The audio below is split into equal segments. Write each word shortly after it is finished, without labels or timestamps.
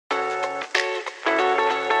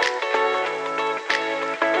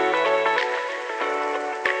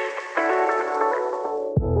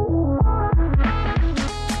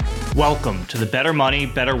Welcome to the Better Money,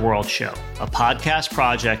 Better World Show, a podcast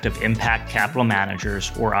project of Impact Capital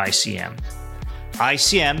Managers, or ICM.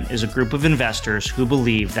 ICM is a group of investors who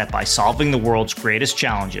believe that by solving the world's greatest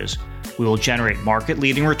challenges, we will generate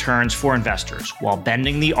market-leading returns for investors while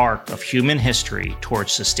bending the arc of human history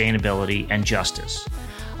towards sustainability and justice.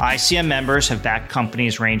 ICM members have backed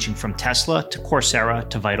companies ranging from Tesla to Coursera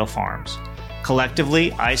to Vital Farms. Collectively,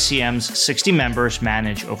 ICM's 60 members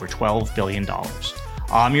manage over $12 billion.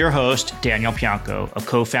 I'm your host, Daniel Pianco, a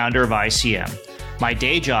co-founder of ICM. My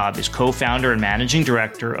day job is co-founder and managing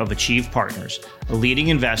director of Achieve Partners, a leading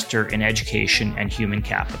investor in education and human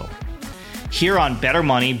capital. Here on Better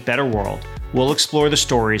Money, Better World, we'll explore the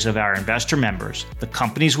stories of our investor members, the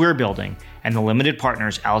companies we're building, and the limited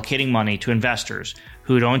partners allocating money to investors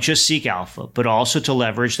who don't just seek alpha, but also to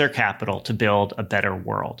leverage their capital to build a better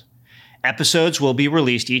world. Episodes will be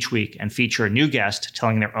released each week and feature a new guest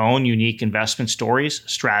telling their own unique investment stories,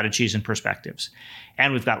 strategies, and perspectives.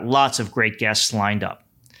 And we've got lots of great guests lined up.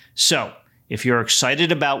 So, if you're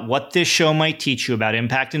excited about what this show might teach you about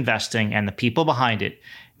impact investing and the people behind it,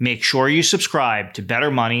 make sure you subscribe to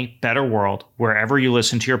Better Money, Better World, wherever you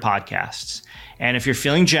listen to your podcasts. And if you're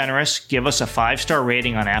feeling generous, give us a 5-star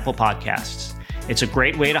rating on Apple Podcasts. It's a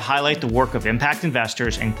great way to highlight the work of impact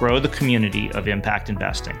investors and grow the community of impact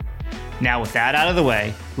investing. Now, with that out of the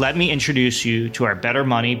way, let me introduce you to our Better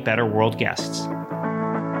Money, Better World guests.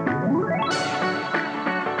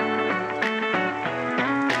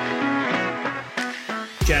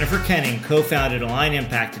 Jennifer Kenning co-founded Align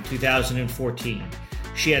Impact in 2014.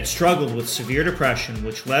 She had struggled with severe depression,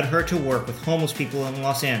 which led her to work with homeless people in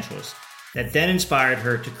Los Angeles, that then inspired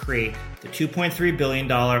her to create the $2.3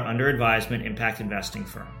 billion under advisement impact investing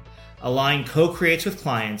firm. Align co-creates with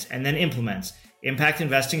clients and then implements impact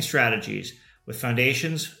investing strategies with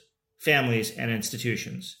foundations, families, and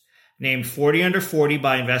institutions. Named 40 under 40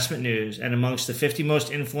 by Investment News and amongst the 50 most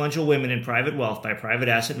influential women in private wealth by Private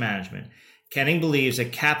Asset Management, Kenning believes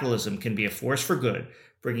that capitalism can be a force for good,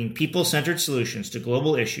 bringing people-centered solutions to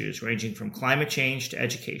global issues ranging from climate change to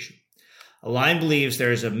education. Align believes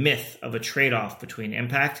there is a myth of a trade-off between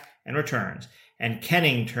impact and returns, and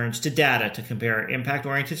Kenning turns to data to compare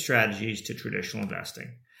impact-oriented strategies to traditional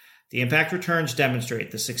investing. The impact returns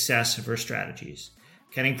demonstrate the success of her strategies.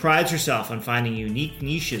 Kenning prides herself on finding unique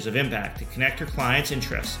niches of impact to connect her clients'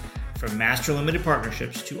 interests, from master limited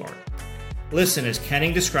partnerships to art. Listen as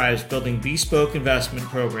Kenning describes building bespoke investment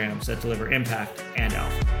programs that deliver impact and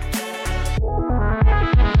alpha.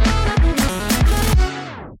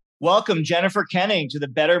 Welcome, Jennifer Kenning, to the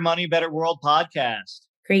Better Money, Better World podcast.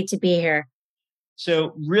 Great to be here.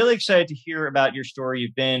 So really excited to hear about your story.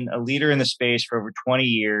 You've been a leader in the space for over 20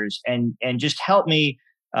 years and just help me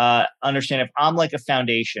understand if I'm like a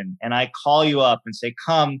foundation and I call you up and say,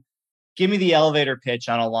 come, give me the elevator pitch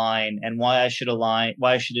on Align and why I should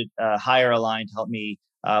hire Align to help me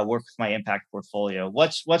work with my impact portfolio.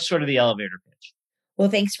 What's sort of the elevator pitch? Well,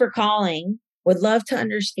 thanks for calling. Would love to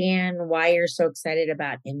understand why you're so excited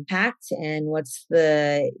about impact and what's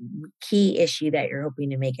the key issue that you're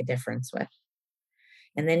hoping to make a difference with.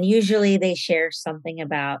 And then usually they share something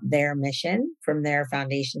about their mission from their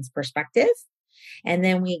foundation's perspective. And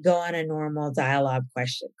then we go on a normal dialogue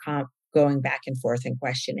going back and forth and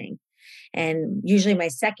questioning. And usually my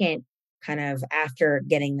second kind of after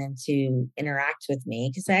getting them to interact with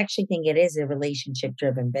me, because I actually think it is a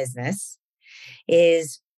relationship-driven business,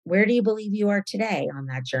 is where do you believe you are today on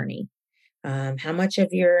that journey? How much of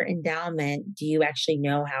your endowment do you actually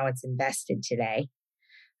know how it's invested today?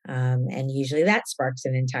 And usually that sparks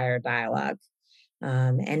an entire dialogue.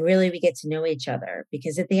 And really we get to know each other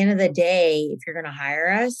because at the end of the day, if you're going to hire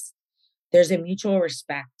us, there's a mutual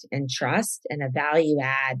respect and trust and a value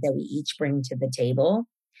add that we each bring to the table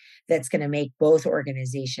that's going to make both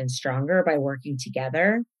organizations stronger by working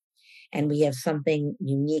together. And we have something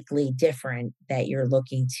uniquely different that you're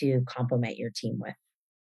looking to complement your team with.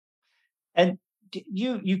 And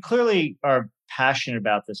you clearly are passionate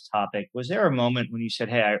about this topic. Was there a moment when you said,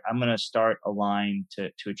 hey, I'm going to start Align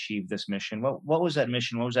to achieve this mission? What was that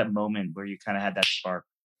mission? What was that moment where you kind of had that spark?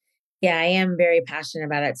 Yeah, I am very passionate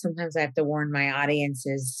about it. Sometimes I have to warn my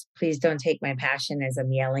audiences, please don't take my passion as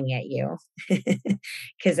I'm yelling at you.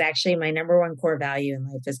 Because actually my number one core value in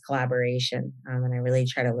life is collaboration. And I really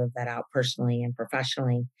try to live that out personally and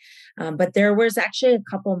professionally. But there was actually a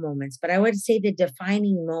couple moments, but I would say the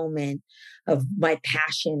defining moment of my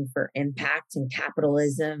passion for impact and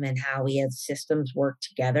capitalism and how we have systems work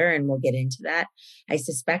together, and we'll get into that, I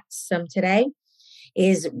suspect some today,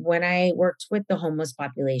 is when I worked with the homeless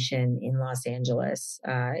population in Los Angeles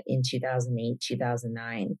in 2008,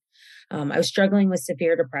 2009. I was struggling with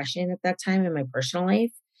severe depression at that time in my personal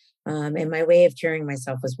life. And my way of curing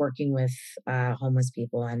myself was working with homeless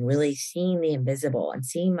people and really seeing the invisible and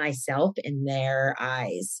seeing myself in their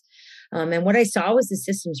eyes. And what I saw was the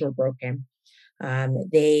systems were broken.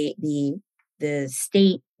 The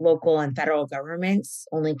state, local, and federal governments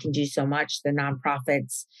only can do so much. The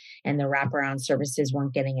nonprofits and the wraparound services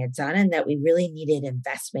weren't getting it done, and that we really needed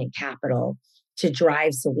investment capital to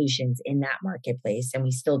drive solutions in that marketplace, and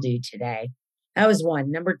we still do today. That was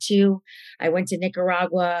one. Number two, I went to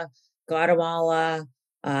Nicaragua, Guatemala,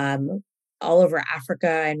 um, all over Africa,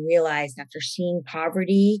 and realized after seeing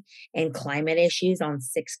poverty and climate issues on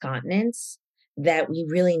six continents that we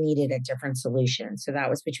really needed a different solution. So that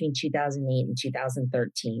was between 2008 and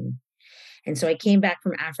 2013. And so I came back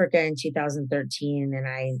from Africa in 2013 and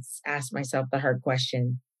I asked myself the hard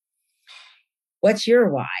question: what's your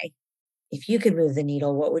why? If you could move the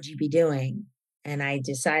needle, what would you be doing? And I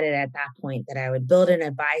decided at that point that I would build an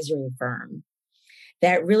advisory firm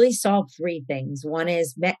that really solved three things. One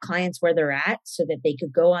is met clients where they're at so that they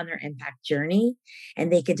could go on their impact journey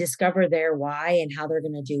and they could discover their why and how they're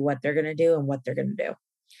going to do what they're going to do and what they're going to do.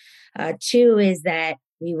 Two is that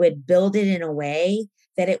we would build it in a way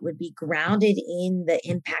that it would be grounded in the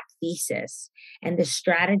impact thesis and the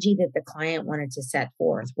strategy that the client wanted to set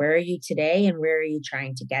forth. Where are you today and where are you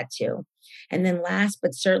trying to get to? And then last,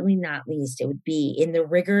 but certainly not least, it would be in the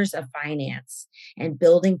rigors of finance and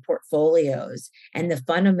building portfolios and the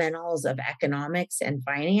fundamentals of economics and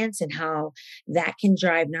finance and how that can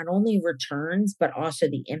drive not only returns, but also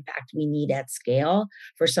the impact we need at scale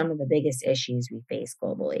for some of the biggest issues we face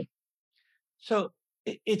globally. So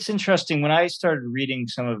it's interesting. When I started reading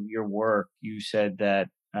some of your work, you said that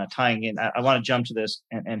tying in, I want to jump to this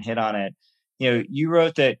and hit on it. You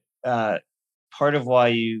wrote that part of why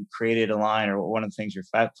you created Align, or one of the things you're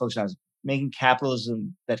focused on, is making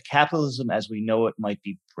capitalism as we know it might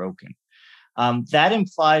be broken. That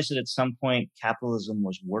implies that at some point capitalism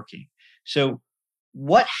was working. So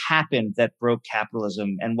what happened that broke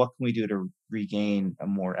capitalism, and what can we do to regain a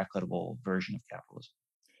more equitable version of capitalism?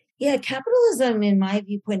 Yeah, capitalism, in my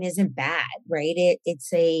viewpoint, isn't bad, right?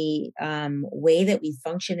 It's a way that we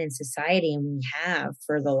function in society, and we have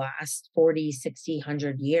for the last 40, 60,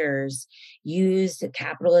 100 years used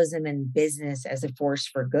capitalism and business as a force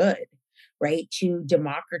for good, right? To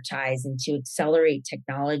democratize and to accelerate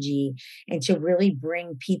technology and to really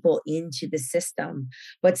bring people into the system.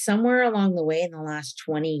 But somewhere along the way in the last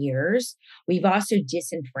 20 years, we've also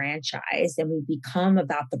disenfranchised and we've become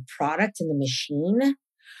about the product and the machine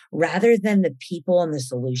rather than the people and the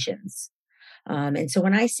solutions. And so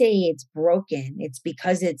when I say it's broken, it's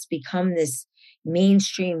because it's become this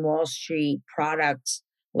mainstream Wall Street product.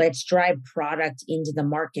 Let's drive product into the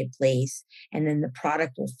marketplace and then the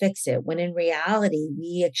product will fix it. When in reality,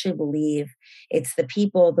 we actually believe it's the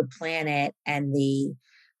people, the planet, and the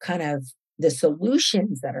kind of the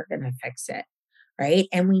solutions that are going to fix it, right?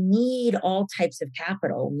 And we need all types of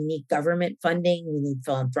capital. We need government funding, we need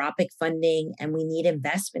philanthropic funding, and we need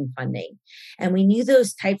investment funding. And we need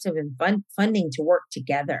those types of funding to work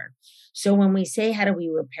together. So when we say, how do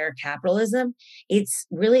we repair capitalism? It's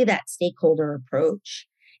really that stakeholder approach.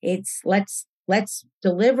 It's let's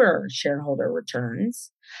deliver shareholder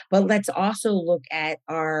returns, but let's also look at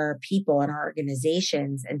our people and our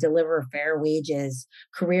organizations and deliver fair wages,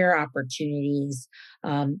 career opportunities,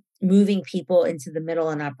 moving people into the middle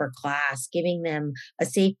and upper class, giving them a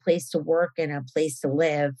safe place to work and a place to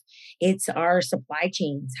live. It's our supply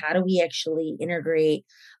chains. How do we actually integrate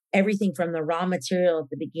everything from the raw material at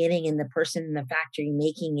the beginning and the person in the factory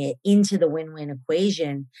making it into the win-win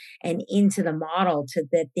equation and into the model to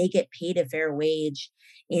that they get paid a fair wage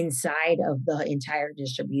inside of the entire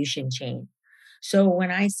distribution chain. So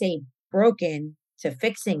when I say broken to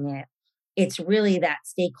fixing it, it's really that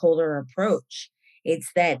stakeholder approach.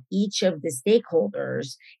 It's that each of the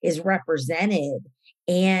stakeholders is represented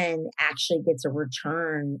and actually gets a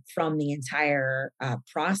return from the entire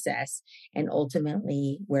process and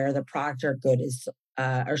ultimately where the product or good is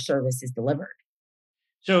or service is delivered.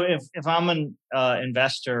 So if I'm an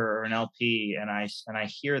investor or an LP and I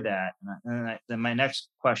hear that, then my next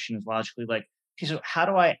question is logically like, okay, so how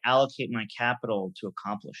do I allocate my capital to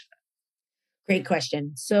accomplish that? Great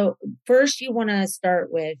question. So first you want to start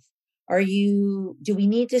with, do we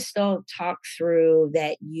need to still talk through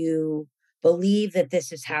that you believe that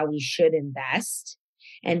this is how we should invest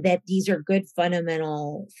and that these are good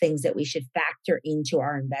fundamental things that we should factor into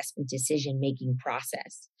our investment decision making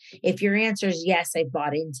process? If your answer is yes, I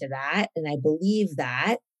bought into that and I believe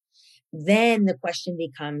that, then the question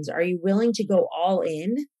becomes, are you willing to go all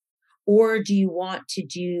in, or do you want to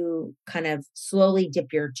do kind of slowly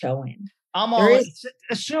dip your toe in? I'm There all in. is,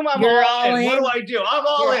 Assume I'm you're all all in. What do in, I do? I'm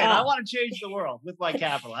all you're in. I all. want to change the world with my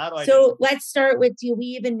capital. How do I do it? So let's start with, do we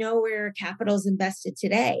even know where your capital is invested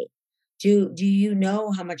today? Do you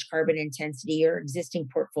know how much carbon intensity your existing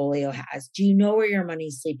portfolio has? Do you know where your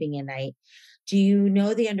money's sleeping at night? Do you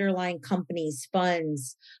know the underlying companies,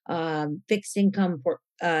 funds, fixed income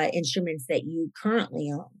instruments that you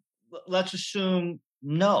currently own? Let's assume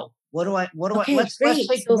no. Okay, Let's great.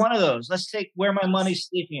 take So one of those. Let's take where my money's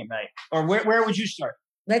sleeping at night. Or where would you start?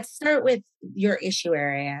 let's start with your issue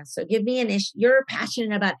area. So give me an issue. You're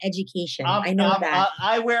passionate about education. I know that,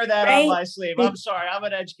 I wear that on right? my sleeve. I'm sorry. I'm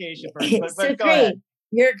an education person, So but go ahead. great.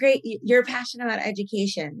 You're great. You're passionate about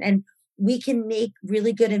education, and we can make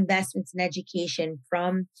really good investments in education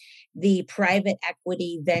from the private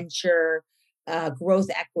equity, venture, growth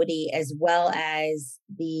equity, as well as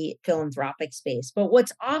the philanthropic space. But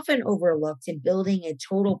what's often overlooked in building a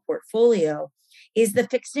total portfolio is the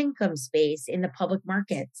fixed income space in the public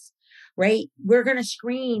markets. Right? We're going to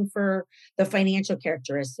screen for the financial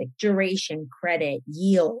characteristic, duration, credit,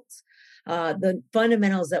 yields, the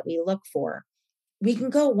fundamentals that we look for. We can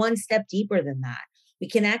go one step deeper than that. We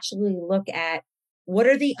can actually look at what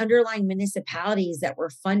are the underlying municipalities that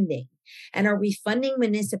we're funding? And are we funding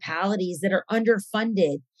municipalities that are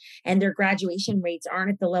underfunded and their graduation rates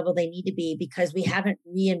aren't at the level they need to be because we haven't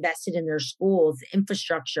reinvested in their schools, the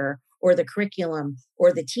infrastructure, or the curriculum,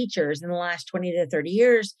 or the teachers in the last 20 to 30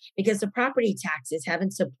 years because the property taxes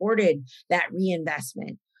haven't supported that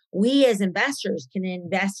reinvestment? We as investors can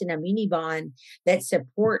invest in a muni bond that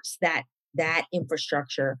supports that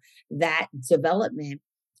infrastructure, that development,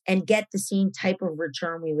 and get the same type of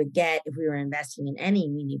return we would get if we were investing in any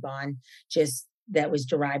muni bond, just that was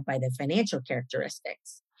derived by the financial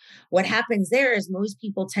characteristics. What happens there is most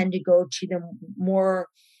people tend to go to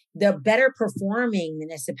the better performing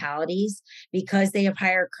municipalities because they have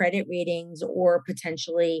higher credit ratings or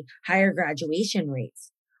potentially higher graduation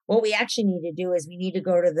rates. What we actually need to do is we need to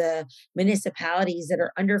go to the municipalities that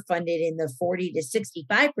are underfunded in the 40 to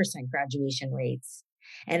 65% graduation rates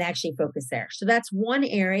and actually focus there. So that's one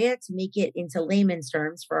area to make it into layman's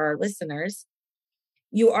terms for our listeners.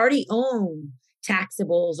 You already own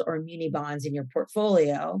taxables or muni bonds in your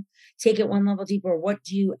portfolio. Take it one level deeper. What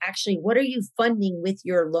are you funding with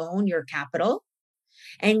your loan, your capital?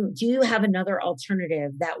 And do you have another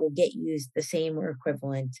alternative that will get you the same or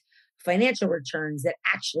equivalent financial returns that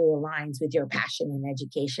actually aligns with your passion in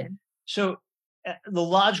education? So the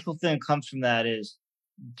logical thing comes from that is,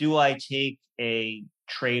 do I take a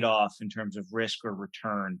trade-off in terms of risk or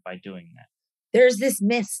return by doing that? There's this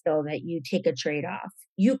myth though that you take a trade-off.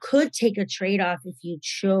 You could take a trade-off if you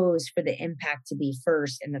chose for the impact to be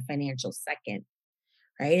first and the financial second,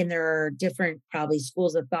 right? And there are different probably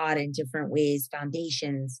schools of thought in different ways,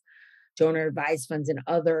 foundations, donor advised funds, and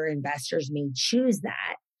other investors may choose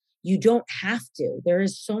that. You don't have to. There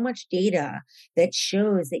is so much data that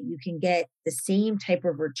shows that you can get the same type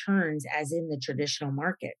of returns as in the traditional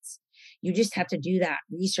markets. You just have to do that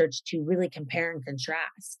research to really compare and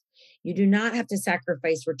contrast. You do not have to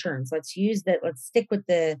sacrifice returns. Let's stick with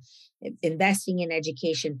the investing in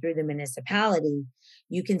education through the municipality.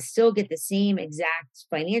 You can still get the same exact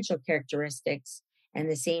financial characteristics and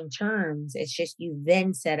the same terms. It's just you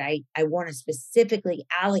then said, I want to specifically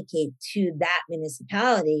allocate to that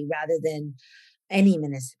municipality rather than any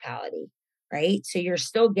municipality, right? So you're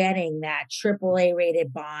still getting that AAA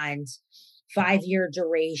rated bond, 5-year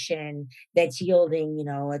duration that's yielding,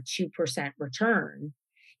 a 2% return.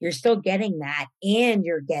 You're still getting that, and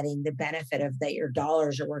you're getting the benefit of that your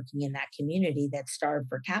dollars are working in that community that's starved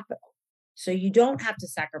for capital. So you don't have to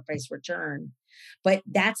sacrifice return, but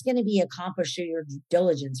that's going to be accomplished through your due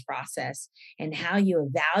diligence process and how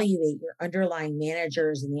you evaluate your underlying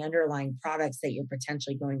managers and the underlying products that you're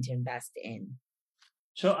potentially going to invest in.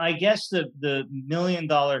 So I guess the $1 million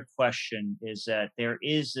question is that there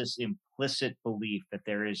is this implicit belief that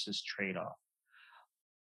there is this trade-off.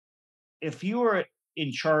 If you were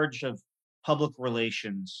in charge of public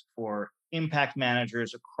relations for impact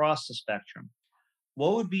managers across the spectrum,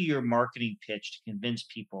 what would be your marketing pitch to convince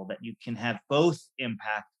people that you can have both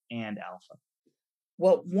impact and alpha?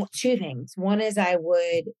 Well, two things. One is I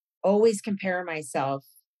would always compare myself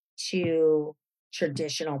to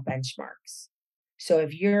traditional benchmarks. So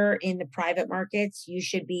if you're in the private markets, you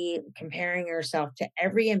should be comparing yourself to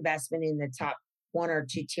every investment in the top 1 or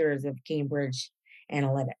 2 tiers of Cambridge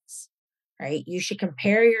Analytics, right? You should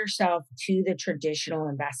compare yourself to the traditional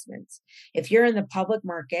investments. If you're in the public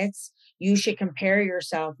markets, you should compare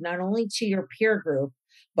yourself not only to your peer group,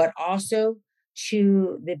 but also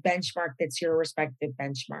to the benchmark that's your respective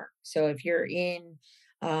benchmark. So if you're in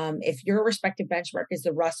If your respective benchmark is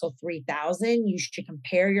the Russell 3000, you should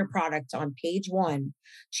compare your product on page one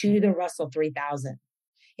to the Russell 3000.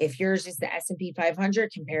 If yours is the S&P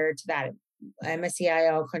 500, compare it to that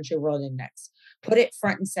MSCI All Country World Index. Put it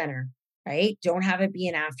front and center, right? Don't have it be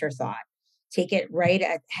an afterthought. Take it right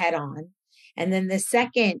at head on. And then the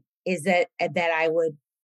second is that I would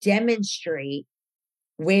demonstrate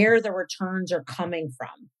where the returns are coming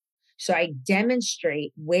from. So I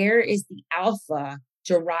demonstrate where is the alpha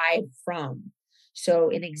derived from. So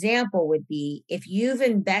an example would be if you've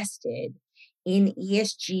invested in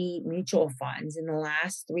ESG mutual funds in the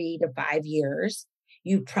last 3 to 5 years,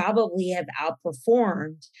 you probably have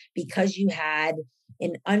outperformed because you had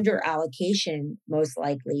an under allocation, most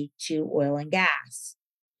likely to oil and gas.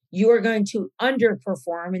 You are going to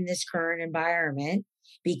underperform in this current environment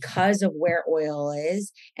because of where oil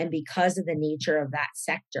is and because of the nature of that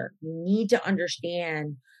sector. You need to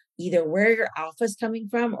understand either where your alpha is coming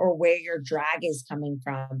from or where your drag is coming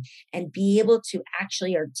from and be able to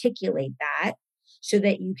actually articulate that so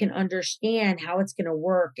that you can understand how it's going to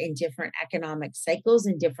work in different economic cycles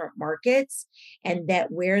in different markets and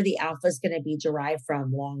that where the alpha is going to be derived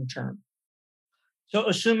from long term. So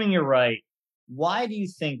assuming you're right, why do you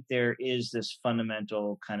think there is this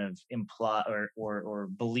fundamental kind of implied or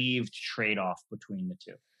believed trade-off between the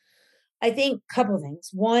two? I think a couple of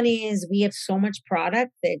things. One is we have so much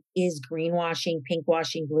product that is greenwashing, pink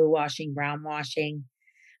washing, blue washing, brown washing,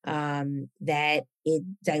 that it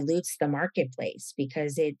dilutes the marketplace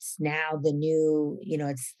because it's now the new,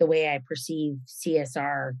 it's the way I perceive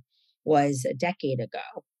CSR was a decade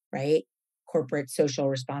ago, right? Corporate social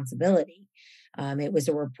responsibility. It was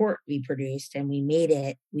a report we produced and we made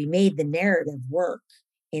the narrative work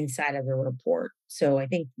inside of the report. So I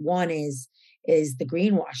think one is the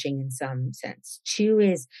greenwashing in some sense. Two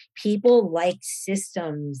is people like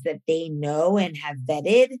systems that they know and have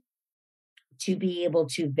vetted to be able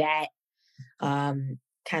to vet kind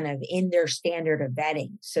of in their standard of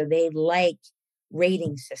vetting. So they like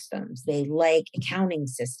rating systems, they like accounting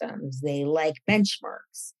systems, they like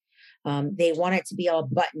benchmarks. They want it to be all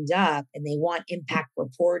buttoned up and they want impact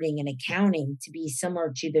reporting and accounting to be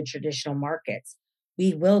similar to the traditional markets.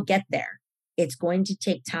 We will get there. It's going to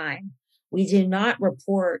take time. We do not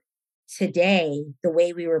report today the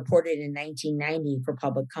way we reported in 1990 for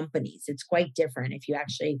public companies. It's quite different if you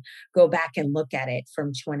actually go back and look at it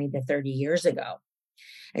from 20 to 30 years ago.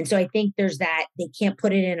 And so I think there's that they can't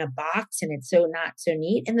put it in a box and it's so not so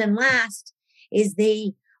neat. And then last is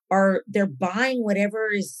they're buying whatever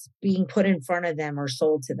is being put in front of them or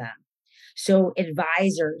sold to them. So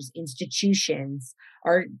advisors, institutions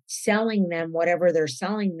are selling them whatever they're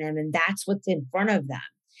selling them, and that's what's in front of them.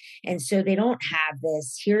 And so they don't have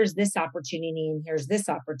here's this opportunity and here's this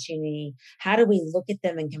opportunity. How do we look at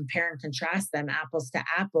them and compare and contrast them apples to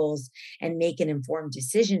apples and make an informed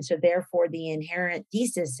decision? So therefore, the inherent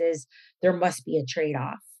thesis is there must be a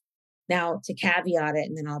trade-off. Now, to caveat it,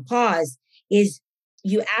 and then I'll pause, is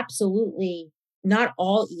you absolutely, not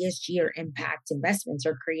all ESG or impact investments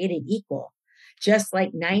are created equal. Just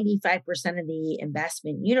like 95% of the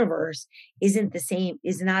investment universe is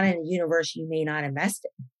not in a universe you may not invest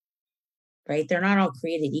in, right? They're not all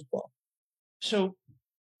created equal. So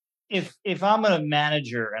if I'm a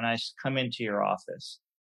manager and I come into your office,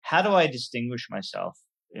 how do I distinguish myself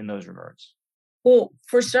in those regards? Well,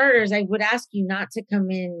 for starters, I would ask you not to come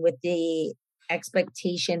in with the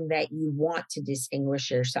expectation that you want to distinguish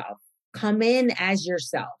yourself. Come in as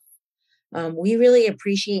yourself. We really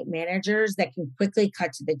appreciate managers that can quickly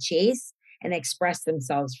cut to the chase and express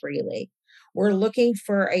themselves freely. We're looking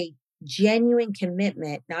for a genuine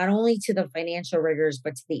commitment, not only to the financial rigors,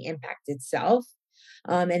 but to the impact itself.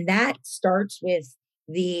 And that starts with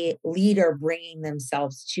the leader bringing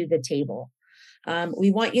themselves to the table.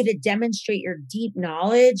 We want you to demonstrate your deep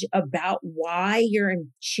knowledge about why you're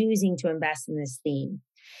choosing to invest in this theme.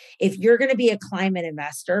 If you're going to be a climate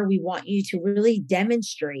investor, we want you to really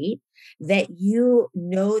demonstrate that you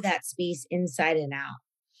know that space inside and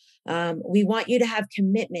out. We want you to have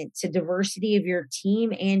commitment to diversity of your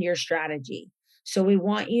team and your strategy. So we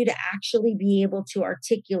want you to actually be able to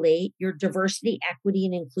articulate your diversity, equity,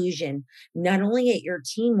 and inclusion, not only at your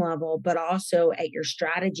team level, but also at your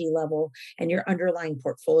strategy level and your underlying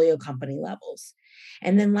portfolio company levels.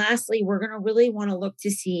 And then lastly, we're going to really want to look to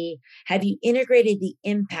see, have you integrated the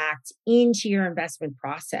impact into your investment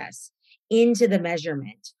process, into the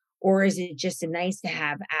measurement, or is it just a nice to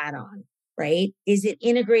have add-on? Right? Is it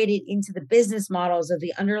integrated into the business models of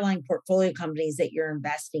the underlying portfolio companies that you're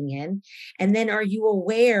investing in? And then are you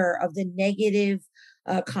aware of the negative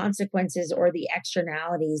consequences or the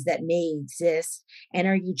externalities that may exist? And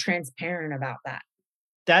are you transparent about that?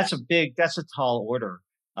 That's a tall order.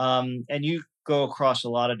 And you go across a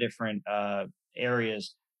lot of different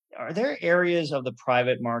areas. Are there areas of the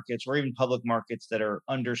private markets or even public markets that are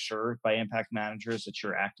underserved by impact managers that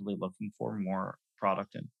you're actively looking for more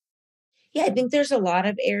product in? Yeah, I think there's a lot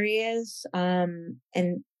of areas, and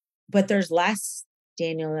but there's less,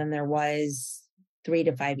 Daniel, than there was 3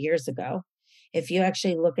 to 5 years ago. If you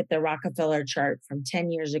actually look at the Rockefeller chart from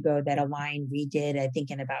 10 years ago that Align redid, I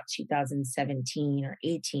think in about 2017 or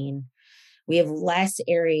 18, we have less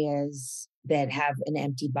areas that have an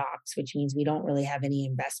empty box, which means we don't really have any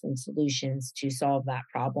investment solutions to solve that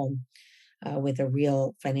problem with a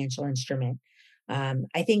real financial instrument.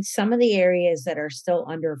 I think some of the areas that are still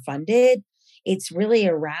underfunded, it's really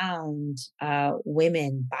around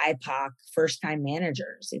women, BIPOC, first time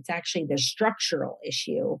managers. It's actually the structural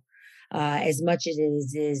issue as much as it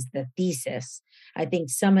is the thesis. I think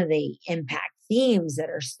some of the impact themes that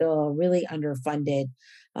are still really underfunded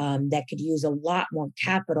that could use a lot more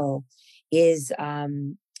capital is,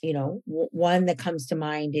 one that comes to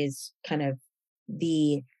mind is kind of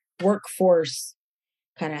the workforce,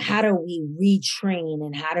 kind of how do we retrain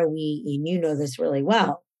and how do we, and you know this really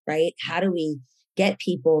well, right? How do we get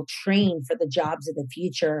people trained for the jobs of the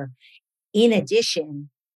future? In addition,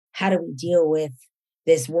 how do we deal with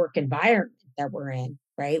this work environment that we're in,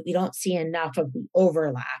 right? We don't see enough of the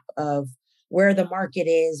overlap of where the market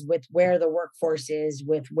is with where the workforce is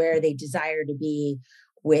with where they desire to be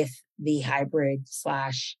with the hybrid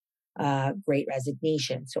slash great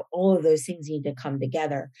resignation. So all of those things need to come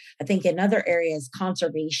together. I think another area is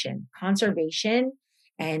conservation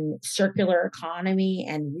and circular economy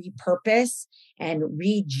and repurpose and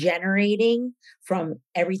regenerating from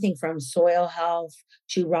everything from soil health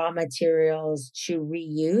to raw materials to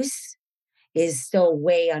reuse is still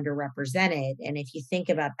way underrepresented. And if you think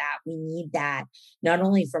about that, we need that not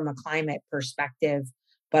only from a climate perspective,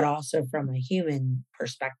 but also from a human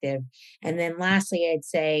perspective. And then lastly, I'd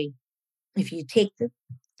say if you take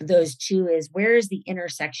those two, is where is the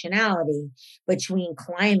intersectionality between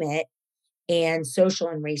climate and social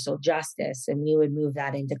and racial justice? And we would move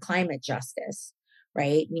that into climate justice,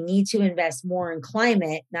 right? We need to invest more in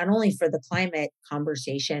climate, not only for the climate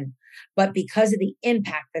conversation, but because of the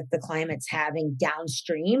impact that the climate's having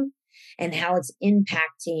downstream and how it's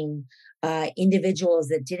impacting individuals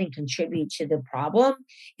that didn't contribute to the problem,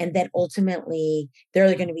 and that ultimately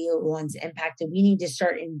they're going to be the ones impacted. We need to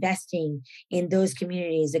start investing in those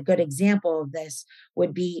communities. A good example of this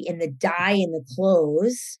would be in the dye in the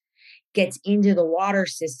clothes gets into the water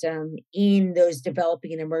system in those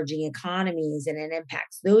developing and emerging economies, and it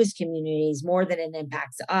impacts those communities more than it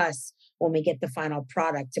impacts us when we get the final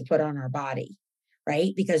product to put on our body,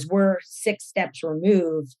 right? Because we're 6 steps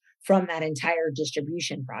removed from that entire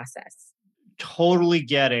distribution process. Totally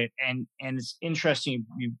get it. And it's interesting.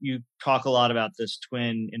 You talk a lot about this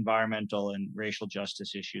twin environmental and racial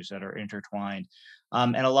justice issues that are intertwined.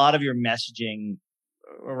 And a lot of your messaging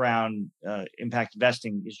around impact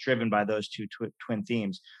investing is driven by those two twin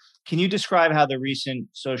themes. Can you describe how the recent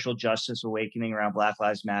social justice awakening around Black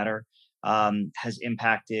Lives Matter has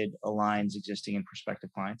impacted Align's existing and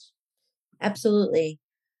prospective clients? Absolutely.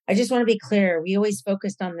 I just want to be clear. We always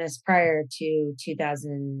focused on this prior to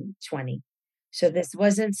 2020. So this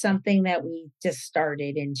wasn't something that we just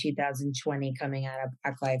started in 2020 coming out of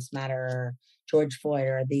Black Lives Matter or George Floyd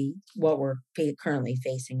or the what we're currently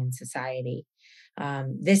facing in society.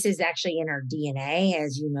 This is actually in our DNA,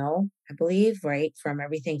 as you know, I believe, right? From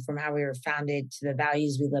everything from how we were founded to the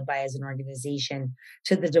values we live by as an organization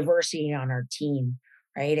to the diversity on our team,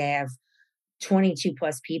 right? I have 22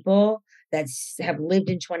 plus people that have lived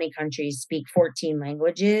in 20 countries, speak 14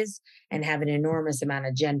 languages, and have an enormous amount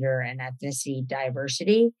of gender and ethnicity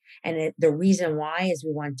diversity. And the reason why is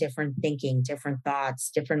we want different thinking, different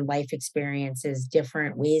thoughts, different life experiences,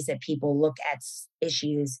 different ways that people look at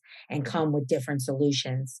issues and come with different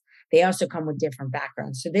solutions. They also come with different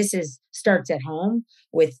backgrounds. So this starts at home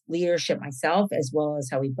with leadership myself, as well as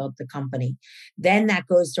how we built the company. Then that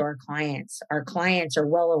goes to our clients. Our clients are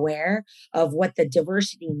well aware of what the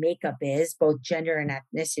diversity makeup is, both gender and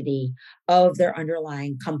ethnicity, of their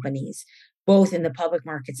underlying companies, both in the public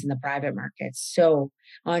markets and the private markets. So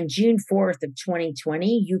on June 4th of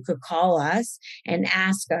 2020, you could call us and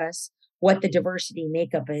ask us what the diversity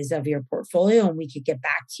makeup is of your portfolio, and we could get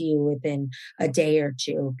back to you within a day or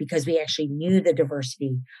two because we actually knew the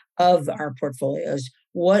diversity of our portfolios.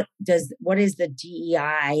 What is the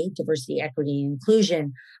DEI, diversity, equity, and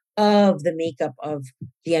inclusion of the makeup of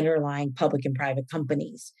the underlying public and private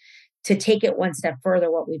companies? To take it one step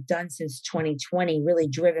further, what we've done since 2020, really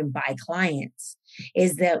driven by clients,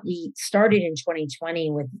 is that we started in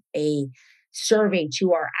 2020 with a survey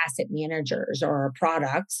to our asset managers or our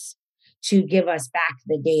products to give us back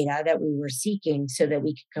the data that we were seeking so that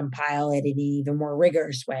we could compile it in an even more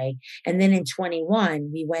rigorous way. And then in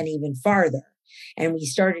 21, we went even farther and we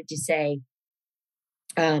started to say,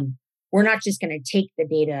 we're not just going to take the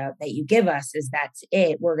data that you give us as that's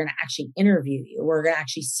it. We're going to actually interview you. We're going to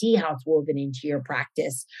actually see how it's woven into your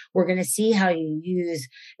practice. We're going to see how you use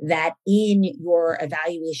that in your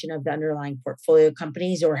evaluation of the underlying portfolio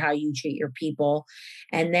companies or how you treat your people.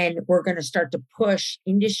 And then we're going to start to push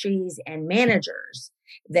industries and managers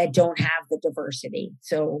that don't have the diversity.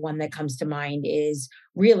 So one that comes to mind is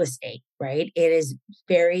real estate, right? It is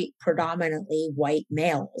very predominantly white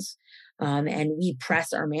males. And we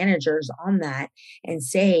press our managers on that and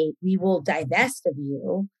say, we will divest of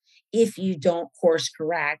you if you don't course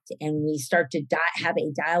correct. And we start to have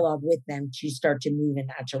a dialogue with them to start to move in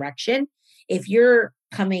that direction. If you're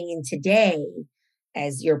coming in today,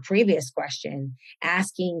 as your previous question,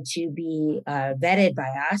 asking to be vetted by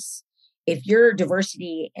us, if your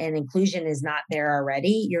diversity and inclusion is not there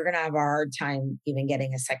already, you're going to have a hard time even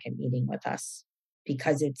getting a second meeting with us,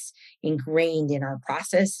 because it's ingrained in our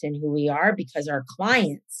process and who we are, because our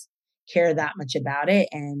clients care that much about it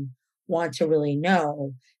and want to really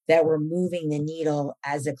know that we're moving the needle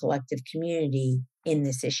as a collective community in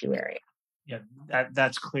this issue area. Yeah,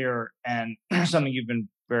 that's clear, and something you've been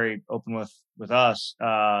very open with us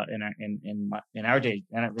in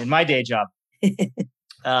my day job.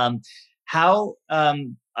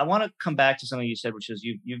 I want to come back to something you said, which is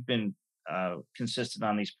you've been consistent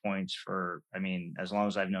on these points for, as long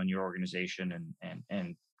as I've known your organization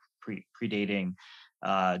and predating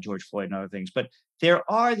George Floyd and other things. But there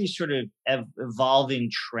are these sort of evolving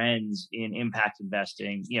trends in impact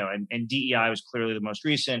investing, and DEI was clearly the most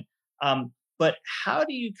recent. But how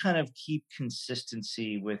do you kind of keep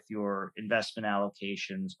consistency with your investment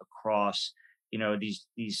allocations across,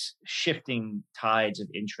 these shifting tides of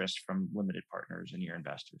interest from limited partners and your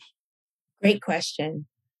investors? Great question.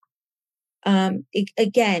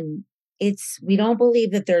 Again, we don't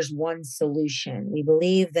believe that there's one solution. We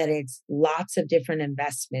believe that it's lots of different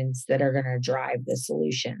investments that are going to drive the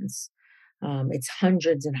solutions. It's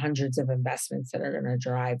hundreds and hundreds of investments that are going to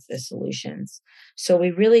drive the solutions. So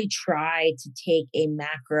we really try to take a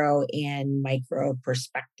macro and micro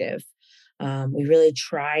perspective. We really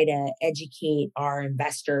try to educate our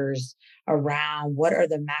investors around what are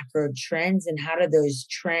the macro trends and how do those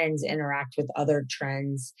trends interact with other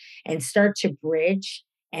trends, and start to bridge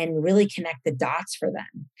and really connect the dots for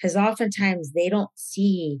them. Because oftentimes they don't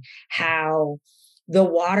see how the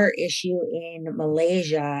water issue in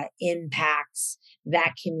Malaysia impacts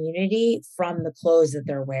that community from the clothes that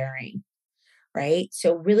they're wearing, right?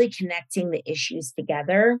 So really connecting the issues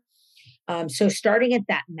together. So starting at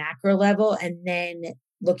that macro level and then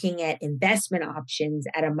looking at investment options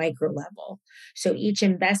at a micro level. So each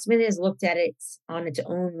investment is looked at on its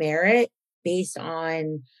own merit based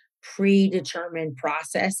on predetermined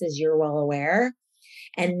process, as you're well aware.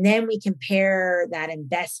 And then we compare that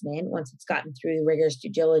investment, once it's gotten through the rigorous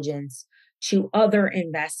due diligence, to other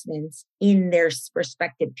investments in their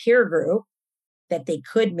respective peer group that they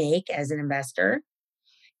could make as an investor,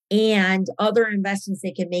 and other investments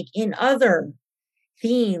they can make in other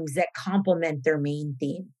themes that complement their main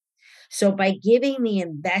theme. So by giving the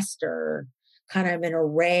investor kind of an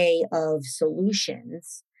array of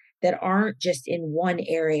solutions that aren't just in one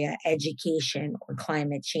area, education or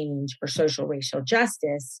climate change or social racial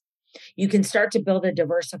justice, you can start to build a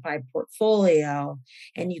diversified portfolio,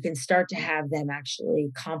 and you can start to have them actually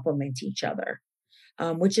complement each other,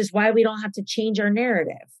 which is why we don't have to change our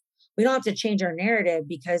narrative. We don't have to change our narrative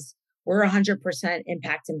because we're 100%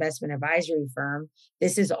 impact investment advisory firm.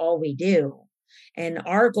 This is all we do. And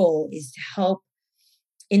our goal is to help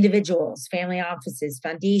individuals, family offices,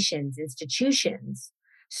 foundations, institutions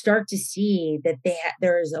start to see that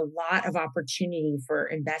there is a lot of opportunity for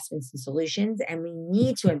investments and solutions, and we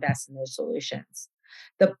need to invest in those solutions.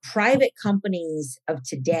 The private companies of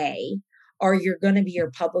today are going to be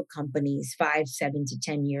your public companies 5, 7 to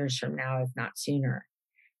 10 years from now, if not sooner.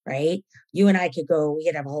 Right? You and I we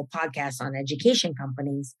could have a whole podcast on education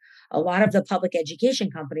companies. A lot of the public education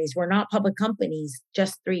companies were not public companies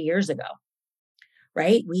just 3 years ago,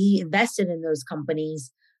 right? We invested in those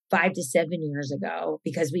companies 5 to 7 years ago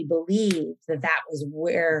because we believed that was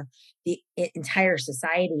where the entire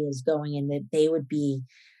society is going, and that they would be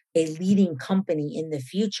a leading company in the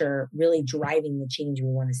future, really driving the change we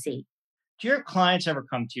want to see. Do your clients ever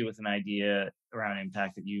come to you with an idea around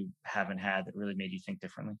impact that you haven't had that really made you think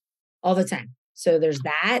differently? All the time. So there's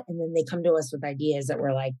that. And then they come to us with ideas that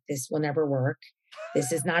we're like, this will never work.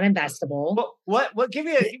 This is not investable. What give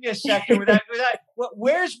me a sector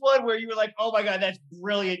where's one where you were like, oh my God, that's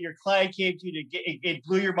brilliant. Your client came to you it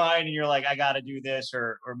blew your mind and you're like, I got to do this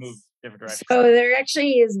or move different direction. So there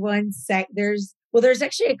actually is there's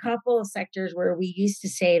actually a couple of sectors where we used to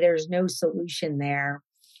say there's no solution there,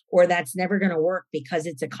 or that's never going to work because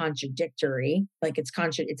it's a contradictory, like it's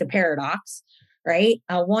a paradox, right?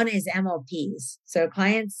 One is MLPs. So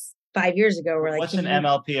clients 5 years ago were like, what's an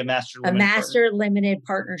MLP, a master limited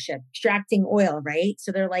partnership, extracting oil, right?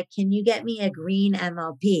 So they're like, can you get me a green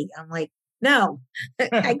MLP? I'm like, no,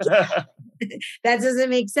 I can't. That doesn't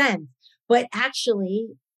make sense. But actually,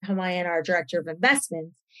 Humayun, our director of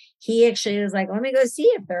investments, he actually was like, let me go see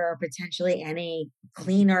if there are potentially any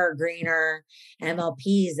cleaner, greener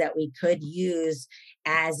MLPs that we could use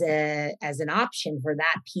as an option for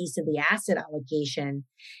that piece of the asset allocation.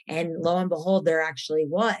 And lo and behold, there actually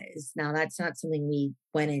was. Now that's not something we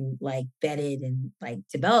went and like vetted and like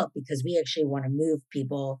developed, because we actually want to move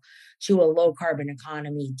people to a low carbon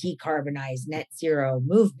economy, decarbonized net zero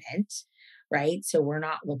movement, right? So we're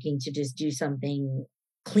not looking to just do something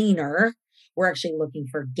cleaner. We're actually looking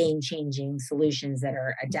for game-changing solutions that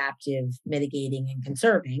are adaptive, mitigating, and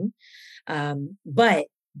conserving. But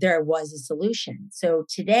there was a solution. So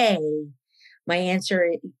today, my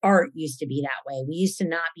answer, art used to be that way. We used to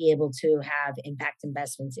not be able to have impact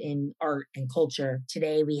investments in art and culture.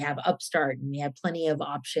 Today we have Upstart and we have plenty of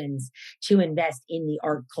options to invest in the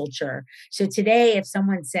art culture. So today, if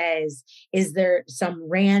someone says, is there some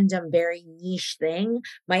random, very niche thing?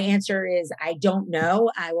 My answer is, I don't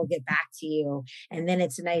know. I will get back to you. And then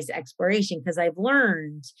it's a nice exploration because I've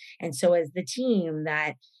learned. And so as the team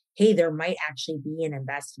that, hey, there might actually be an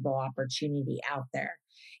investable opportunity out there.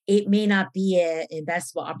 It may not be an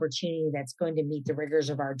investable opportunity that's going to meet the rigors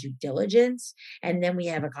of our due diligence. And then we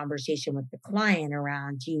have a conversation with the client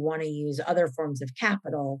around, do you want to use other forms of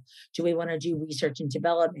capital? Do we want to do research and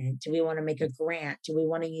development? Do we want to make a grant? Do we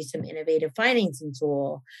want to use some innovative financing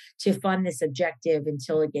tool to fund this objective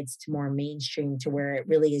until it gets to more mainstream, to where it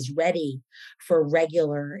really is ready for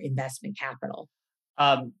regular investment capital?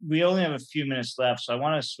 We only have a few minutes left, so I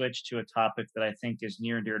want to switch to a topic that I think is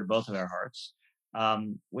near and dear to both of our hearts,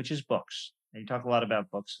 which is books. And you talk a lot about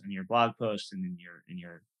books in your blog posts and in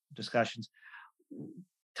your discussions.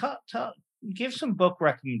 Give some book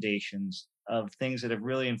recommendations of things that have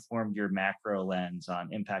really informed your macro lens on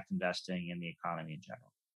impact investing and the economy in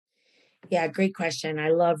general. Yeah, great question. I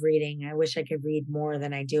love reading. I wish I could read more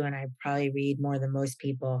than I do, and I probably read more than most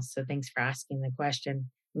people. So thanks for asking the question.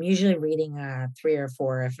 I'm usually reading 3 or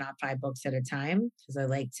 4, if not 5 books at a time, because I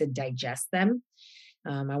like to digest them.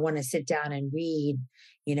 I want to sit down and read,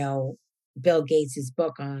 you know, Bill Gates's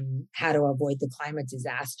book on how to avoid the climate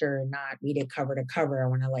disaster and not read it cover to cover. I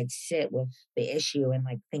want to like sit with the issue and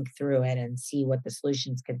like think through it and see what the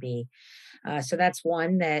solutions could be. So that's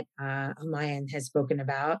one that Humayun has spoken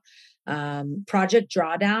about. Project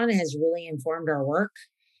Drawdown has really informed our work.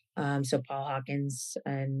 So Paul Hawkins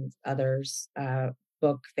and others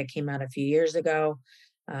book that came out a few years ago.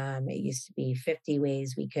 It used to be 50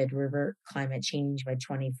 ways we could revert climate change by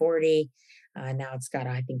 2040. Now it's got,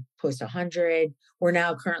 I think, post 100. We're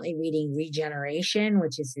now currently reading Regeneration,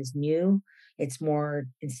 which is his new. It's more,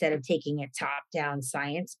 instead of taking it top down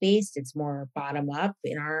science based, it's more bottom up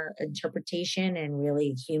in our interpretation and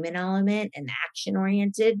really human element and action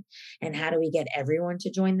oriented. And how do we get everyone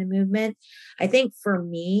to join the movement? I think for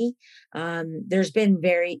me, there's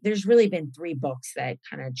really been 3 books that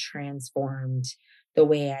kind of transformed the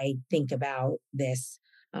way I think about this.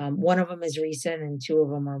 One of them is recent and 2 of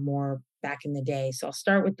them are more back in the day. So I'll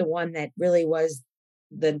start with the one that really was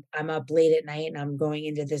I'm up late at night and I'm going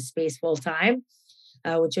into this space full time,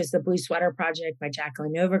 which was the Blue Sweater Project by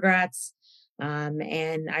Jacqueline Novogratz.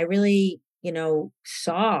 And I really,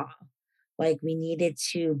 saw like we needed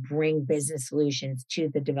to bring business solutions to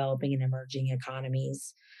the developing and emerging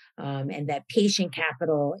economies. And that patient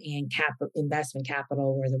capital and investment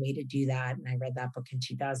capital were the way to do that. And I read that book in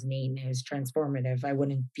 2008 and it was transformative. I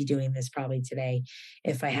wouldn't be doing this probably today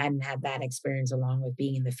if I hadn't had that experience along with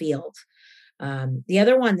being in the field. The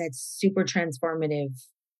other one that's super transformative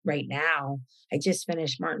right now, I just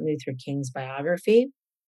finished Martin Luther King's biography.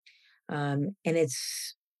 And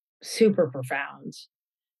it's super profound.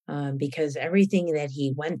 Because everything that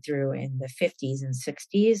he went through in the 50s and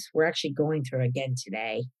 60s, we're actually going through again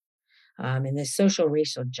today. And the social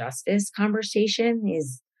racial justice conversation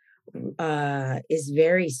is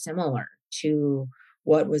very similar to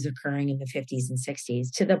what was occurring in the 50s and 60s,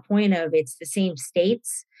 to the point of it's the same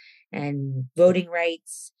states and voting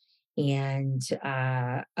rights and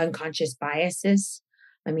unconscious biases.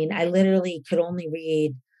 I mean, I literally could only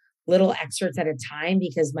read little excerpts at a time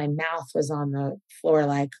because my mouth was on the floor,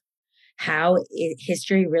 like how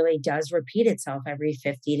history really does repeat itself every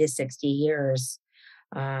 50 to 60 years.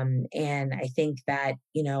 And I think that,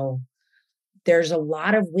 there's a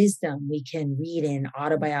lot of wisdom we can read in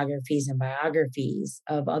autobiographies and biographies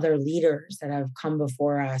of other leaders that have come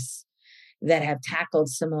before us that have tackled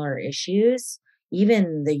similar issues.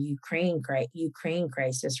 Even the Ukraine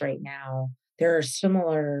crisis right now, there are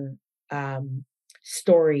similar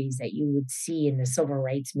stories that you would see in the civil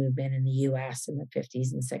rights movement in the US in the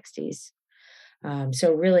 50s and 60s.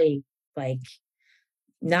 So really, like,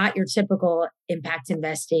 not your typical impact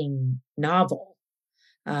investing novel,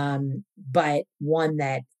 but one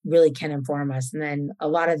that really can inform us. And then a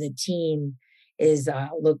lot of the team is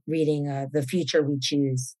reading The Future We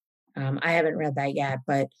Choose. I haven't read that yet,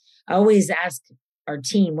 but I always ask our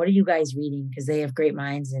team, what are you guys reading? Because they have great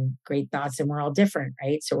minds and great thoughts, and we're all different,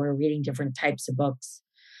 right? So we're reading different types of books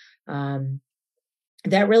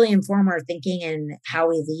that really inform our thinking and how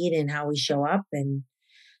we lead and how we show up. And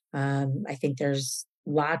I think there's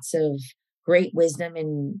lots of great wisdom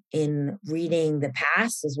in reading the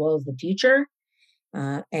past as well as the future.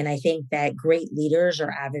 And I think that great leaders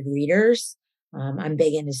are avid readers. I'm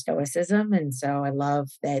big into Stoicism. And so I love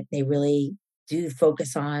that they really do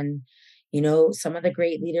focus on, some of the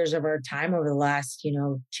great leaders of our time over the last,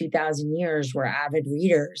 2000 years were avid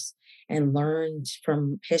readers and learned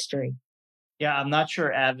from history. Yeah, I'm not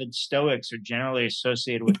sure avid Stoics are generally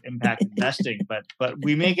associated with impact investing, but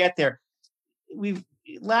we may get there.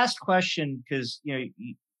 Last question, because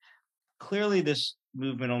clearly this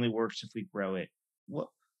movement only works if we grow it.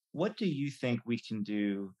 What do you think we can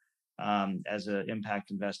do as an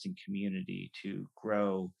impact investing community to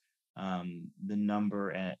grow the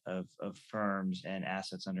number of firms and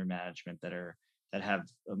assets under management that have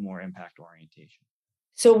a more impact orientation?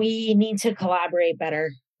 So we need to collaborate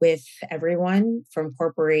better with everyone, from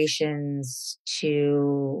corporations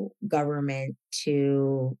to government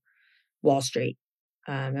to Wall Street.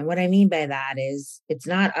 And what I mean by that is it's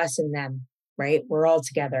not us and them, right? We're all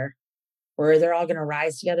together. Or they're all going to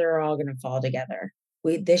rise together or all going to fall together.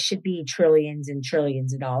 This should be trillions and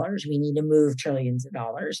trillions of dollars. We need to move trillions of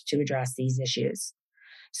dollars to address these issues.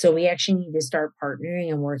 So we actually need to start partnering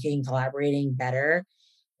and working, collaborating better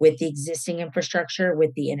with the existing infrastructure,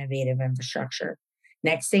 with the innovative infrastructure.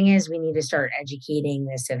 Next thing is we need to start educating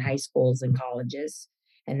this in high schools and colleges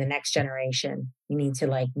and the next generation. We need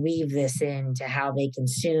to weave this into how they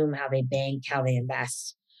consume, how they bank, how they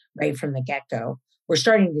invest right from the get-go. We're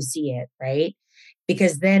starting to see it, right?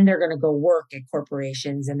 Because then they're going to go work at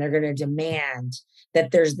corporations and they're going to demand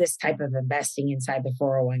that there's this type of investing inside the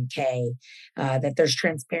 401k, that there's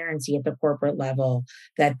transparency at the corporate level,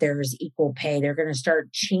 that there's equal pay. They're going to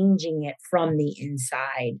start changing it from the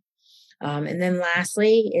inside. And then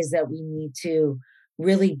lastly is that we need to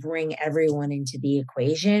really bring everyone into the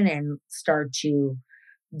equation and start to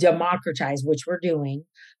democratize, which we're doing,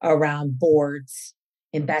 around boards,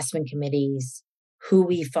 investment committees, who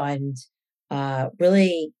we fund.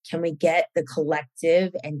 Really, can we get the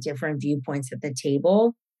collective and different viewpoints at the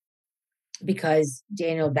table? Because,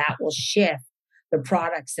 Daniel, that will shift the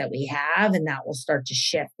products that we have, and that will start to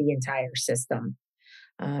shift the entire system.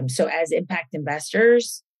 So as impact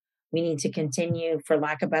investors, we need to continue, for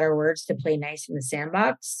lack of better words, to play nice in the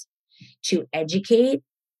sandbox, to educate,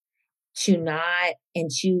 to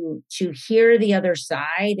hear the other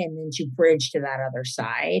side, and then to bridge to that other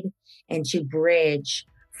side, and to bridge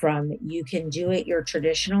from you can do it your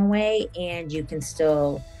traditional way and you can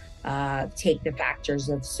still take the factors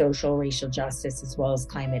of social, racial justice, as well as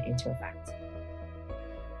climate into effect.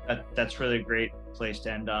 That's really a great place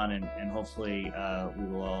to end on, and hopefully we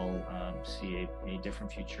will all see a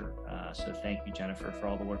different future. So thank you, Jennifer, for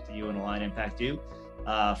all the work that you and Align Impact do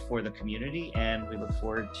for the community, and we look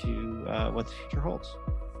forward to what the future holds.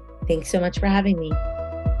 Thanks so much for having me.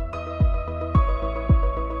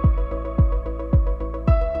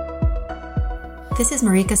 This is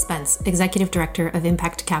Marika Spence, Executive Director of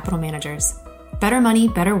Impact Capital Managers. Better Money,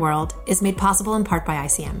 Better World is made possible in part by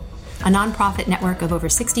ICM, a nonprofit network of over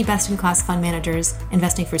 60 best-in-class fund managers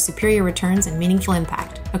investing for superior returns and meaningful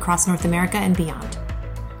impact across North America and beyond.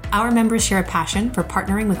 Our members share a passion for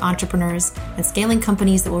partnering with entrepreneurs and scaling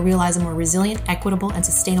companies that will realize a more resilient, equitable, and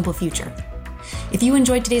sustainable future. If you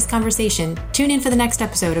enjoyed today's conversation, tune in for the next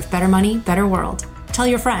episode of Better Money, Better World. Tell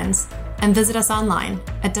your friends, and visit us online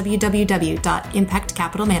at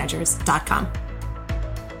www.impactcapitalmanagers.com.